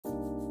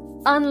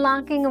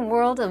unlocking a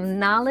world of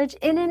knowledge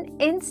in an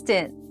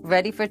instant.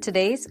 Ready for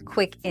today's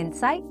quick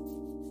insight?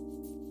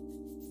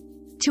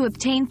 To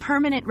obtain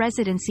permanent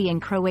residency in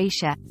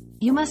Croatia,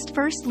 you must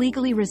first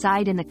legally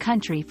reside in the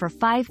country for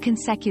 5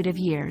 consecutive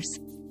years.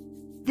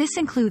 This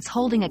includes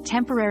holding a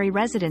temporary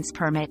residence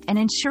permit and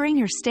ensuring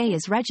your stay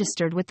is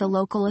registered with the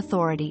local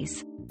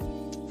authorities.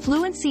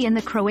 Fluency in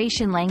the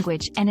Croatian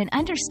language and an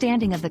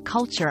understanding of the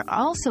culture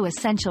are also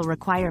essential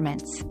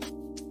requirements.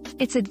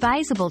 It's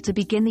advisable to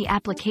begin the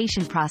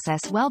application process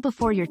well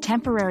before your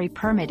temporary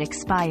permit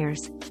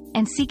expires,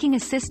 and seeking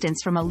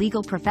assistance from a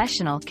legal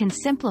professional can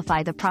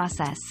simplify the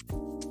process.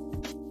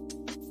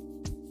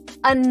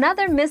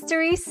 Another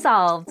mystery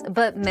solved,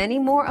 but many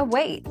more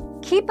await.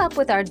 Keep up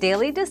with our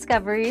daily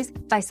discoveries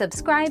by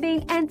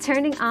subscribing and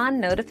turning on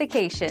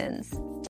notifications.